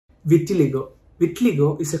Vitiligo.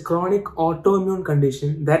 Vitiligo is a chronic autoimmune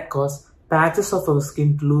condition that causes patches of our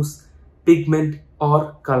skin to lose pigment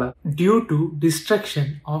or color due to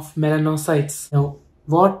destruction of melanocytes. Now,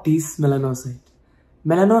 what is melanocyte?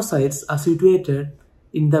 Melanocytes are situated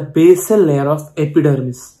in the basal layer of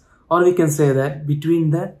epidermis, or we can say that between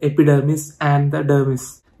the epidermis and the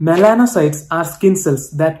dermis. Melanocytes are skin cells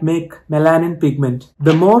that make melanin pigment.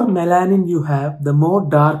 The more melanin you have, the more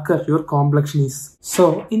darker your complexion is.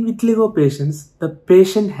 So, in vitiligo patients, the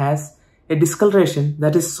patient has a discoloration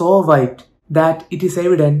that is so white that it is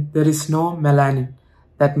evident there is no melanin.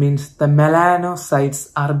 That means the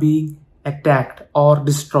melanocytes are being attacked or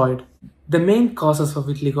destroyed. The main causes of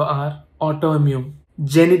vitiligo are autoimmune,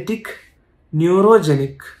 genetic,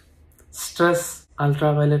 neurogenic, stress,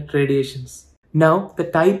 ultraviolet radiations. Now, the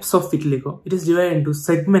types of vitiligo. It is divided into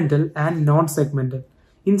segmental and non-segmental.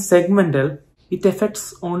 In segmental, it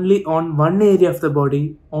affects only on one area of the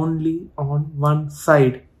body, only on one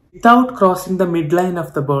side, without crossing the midline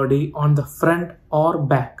of the body on the front or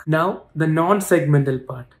back. Now, the non-segmental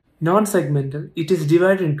part. Non-segmental, it is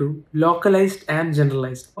divided into localized and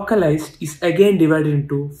generalized. Localized is again divided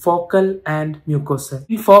into focal and mucosal.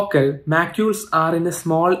 In focal, macules are in a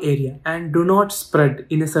small area and do not spread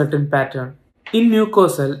in a certain pattern. In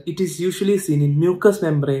mucosal, it is usually seen in mucous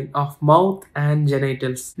membrane of mouth and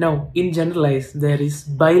genitals. Now, in generalized, there is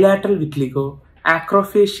bilateral vitiligo,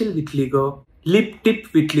 acrofacial vitiligo, lip tip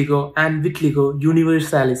vitiligo, and vitiligo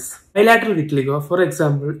universalis. Bilateral vitiligo, for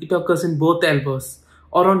example, it occurs in both elbows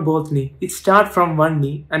or on both knees. It starts from one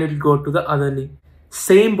knee and it will go to the other knee.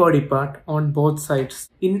 Same body part on both sides.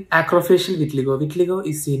 In acrofacial vitiligo, vitiligo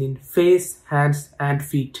is seen in face, hands, and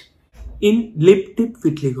feet. In lip tip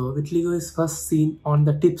vitiligo, vitiligo is first seen on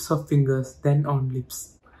the tips of fingers, then on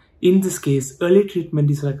lips. In this case, early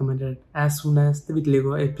treatment is recommended as soon as the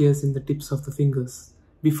vitiligo appears in the tips of the fingers,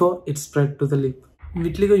 before it spread to the lip. In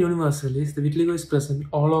vitiligo universalis, the vitiligo is present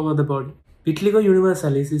all over the body. Vitiligo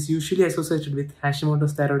universalis is usually associated with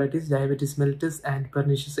Hashimoto's thyroiditis, diabetes mellitus, and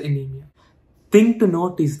pernicious anemia. Thing to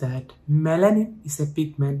note is that melanin is a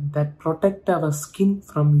pigment that protects our skin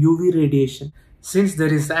from UV radiation. Since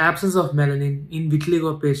there is absence of melanin in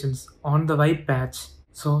vitiligo patients on the white patch,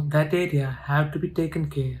 so that area have to be taken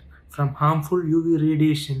care from harmful UV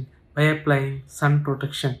radiation by applying sun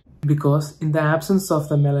protection. Because in the absence of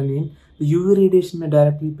the melanin, the UV radiation may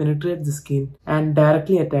directly penetrate the skin and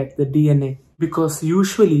directly attack the DNA. Because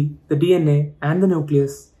usually the DNA and the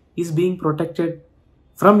nucleus is being protected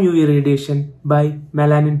from UV radiation by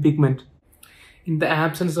melanin pigment. In the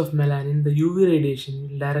absence of melanin, the UV radiation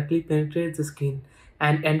will directly penetrate the skin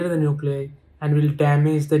and enter the nuclei and will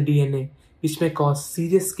damage the DNA, which may cause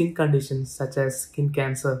serious skin conditions such as skin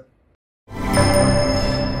cancer.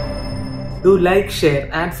 Do like, share,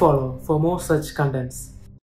 and follow for more such contents.